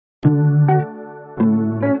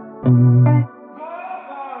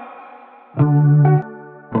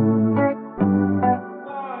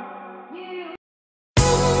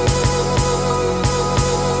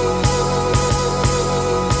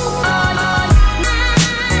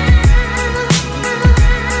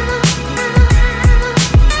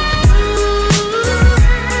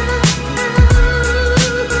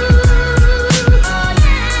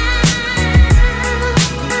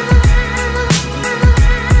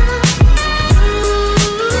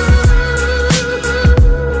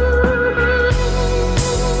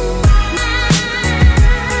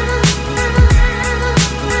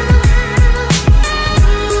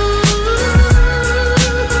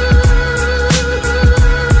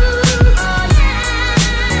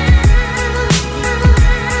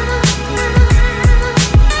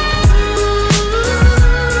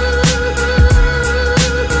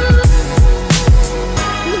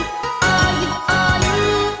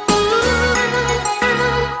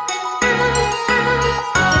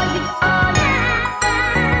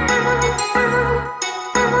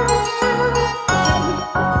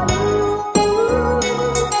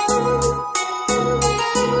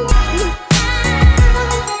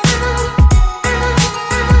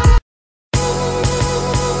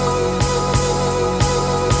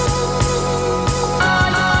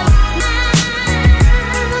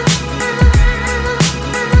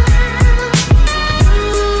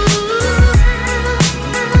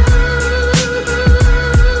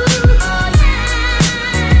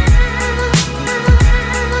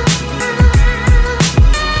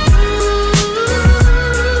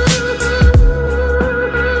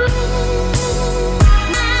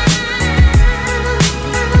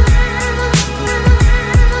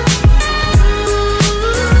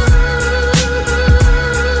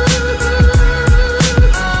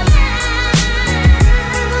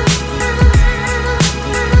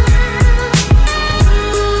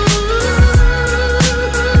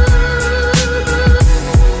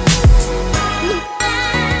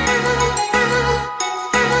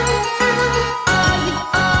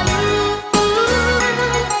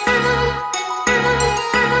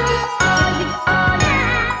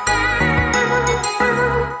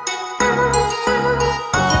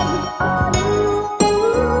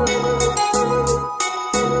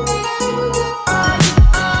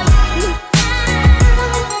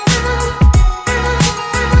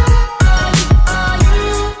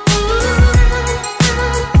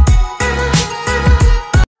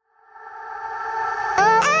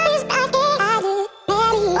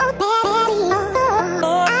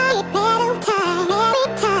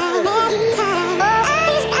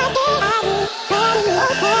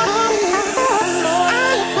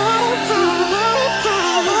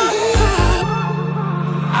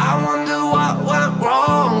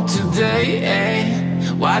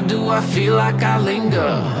Why do I feel like I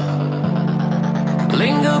linger?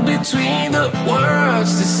 Linger between the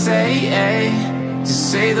words to say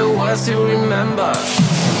the words to remember.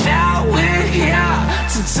 Now we're here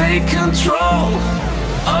to take control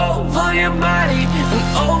over your body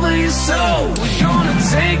and over your soul. We're gonna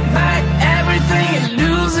take back everything and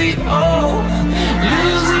lose it all.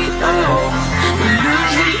 Lose it all.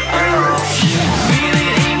 Lose it all. Feel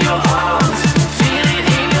it in your arms, feel it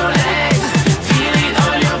in your legs, feel it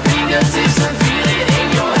on your fingertips and feel it in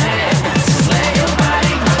your head. Just let your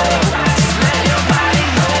body go, just let your body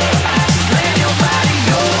go, just let your body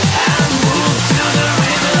go and move to the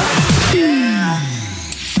rhythm.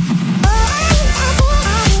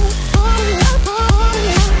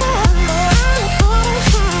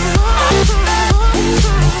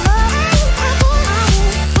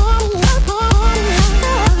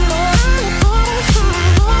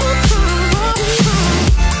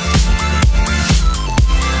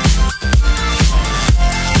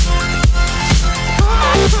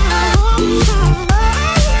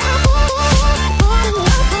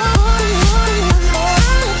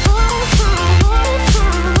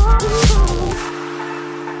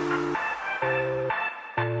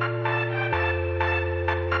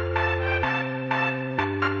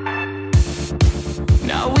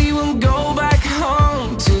 Now we won't go back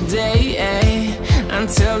home today,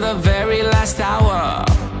 until the very last hour.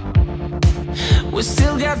 We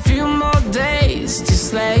still got a few more days to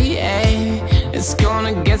slay, it's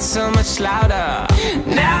gonna get so much louder.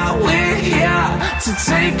 Now we're here to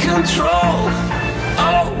take control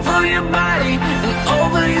over your body and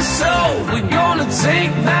over your soul. We're gonna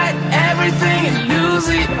take back everything and lose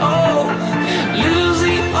it all. Lose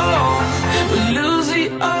it all, lose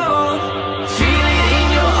it all. Feel it in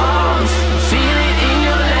your arms, feel it in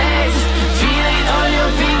your legs, feel it on your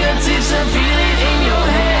fingertips and feel it in your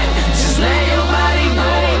head. Just let your body go.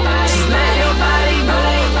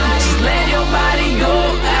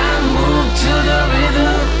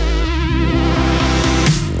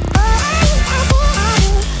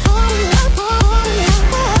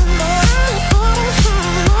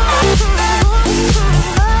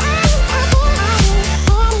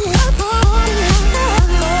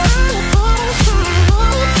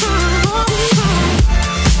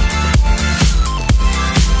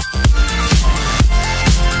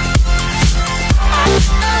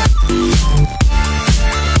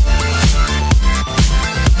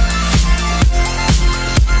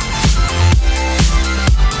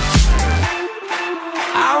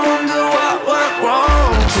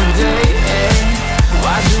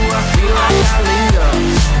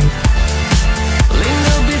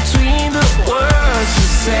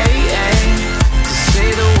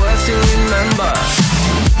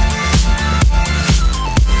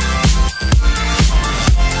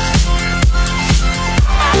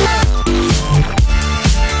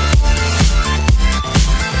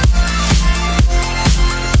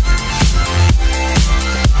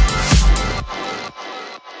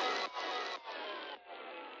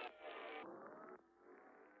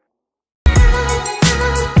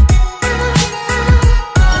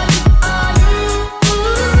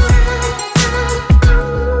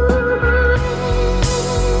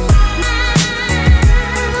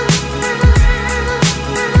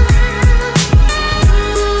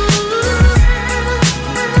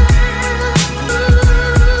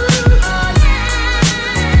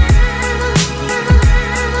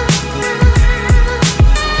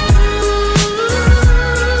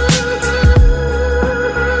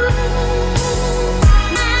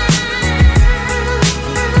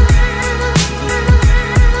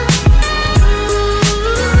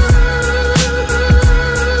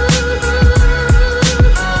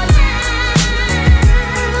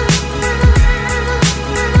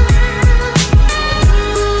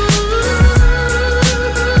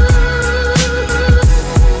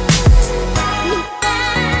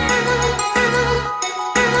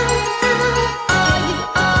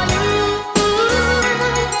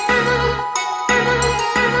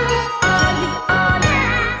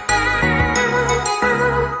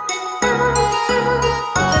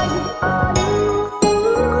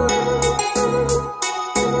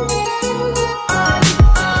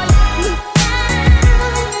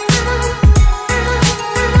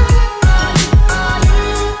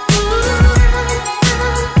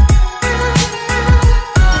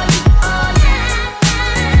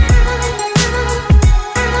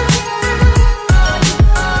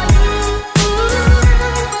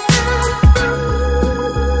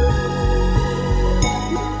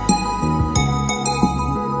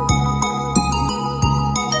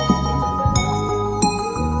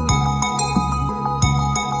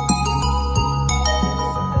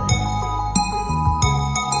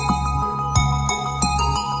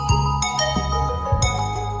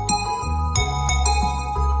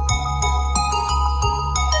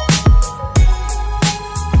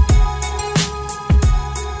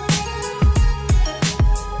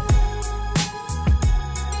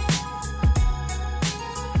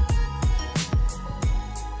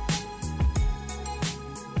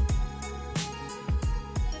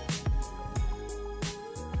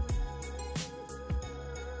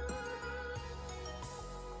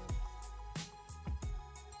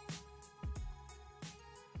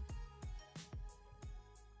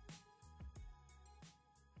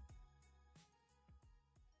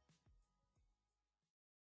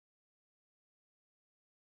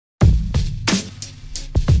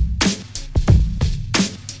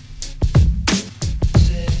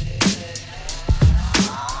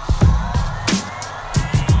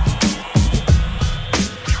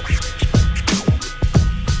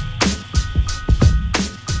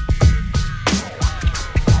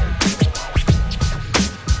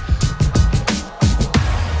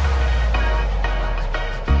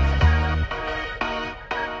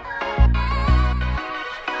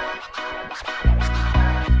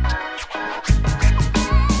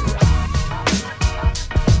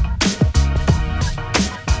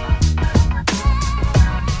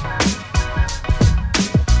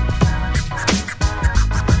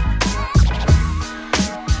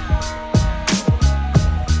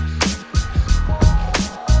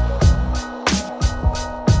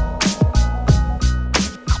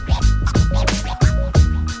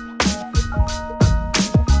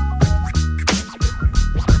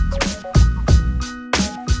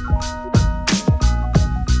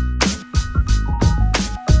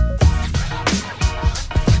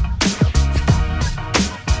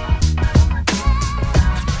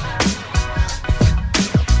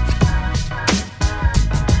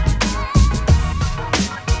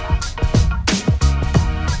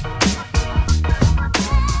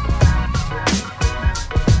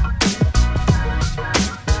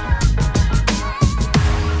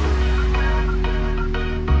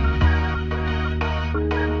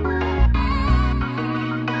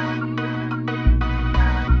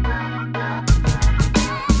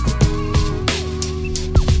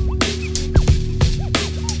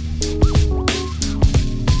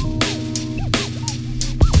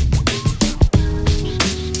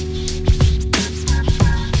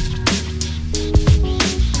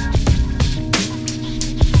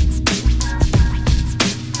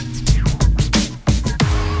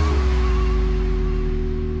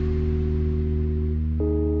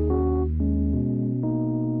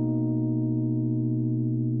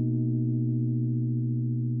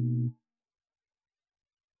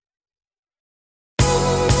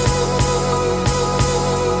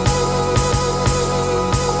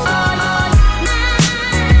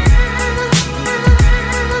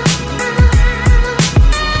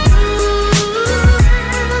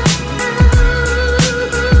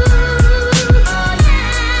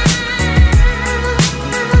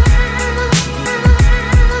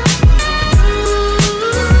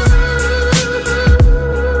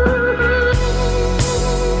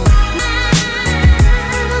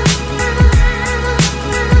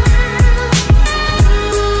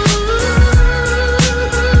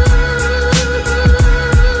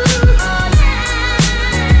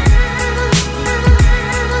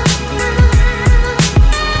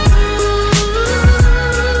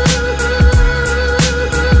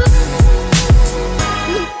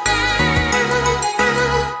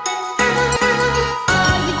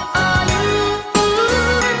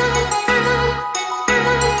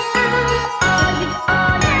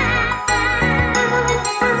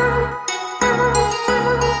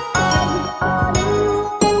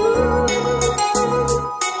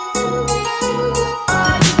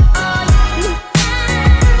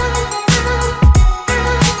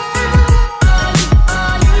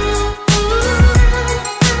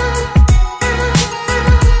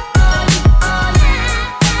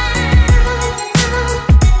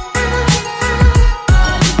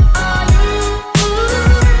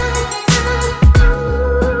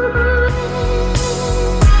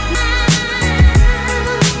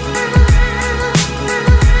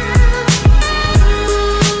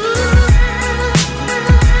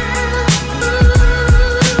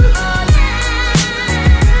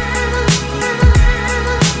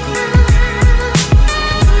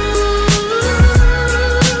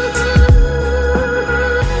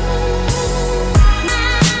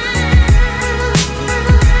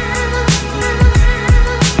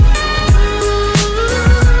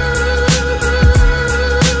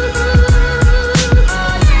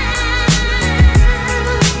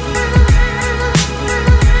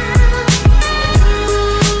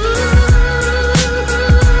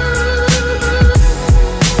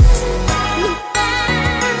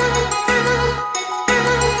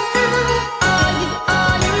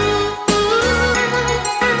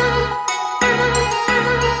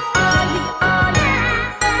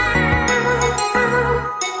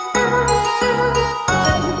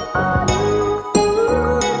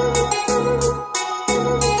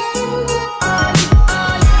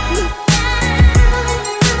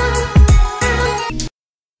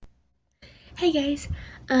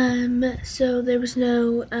 So there was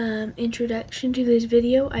no introduction to this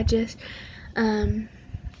video. I just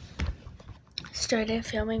started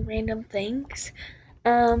filming random things.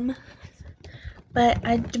 But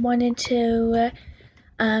I wanted to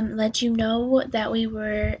let you know that we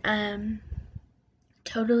were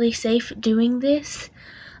totally safe doing this.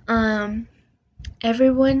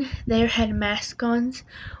 Everyone there had masks on.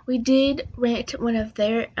 We did rent one of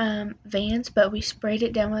their vans, but we sprayed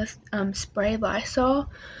it down with spray Lysol.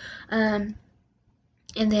 And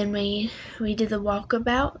then we did the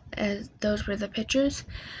walkabout, as those were the pictures.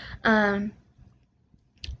 And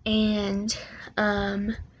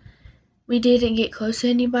we didn't get close to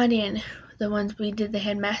anybody, and the ones we did, they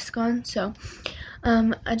had masks on. So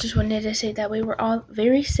I just wanted to say that we were all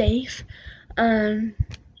very safe.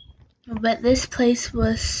 But this place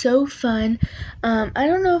was so fun. I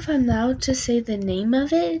don't know if I'm allowed to say the name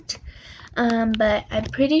of it, but I'm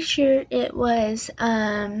pretty sure it was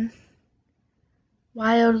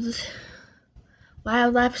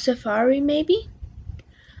Wildlife Safari, maybe.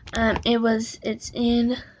 It's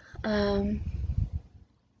in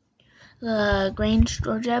Grange,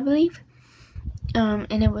 Georgia, I believe.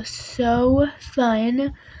 And it was so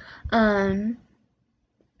fun.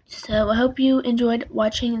 So I hope you enjoyed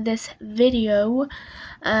watching this video.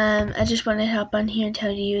 I just wanted to hop on here and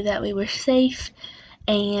tell you that we were safe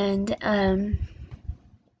and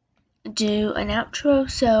do an outro.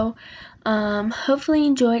 So hopefully you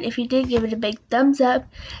enjoyed. If you did, give it a big thumbs up.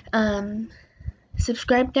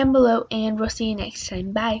 Subscribe down below, and we'll see you next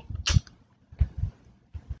time. Bye.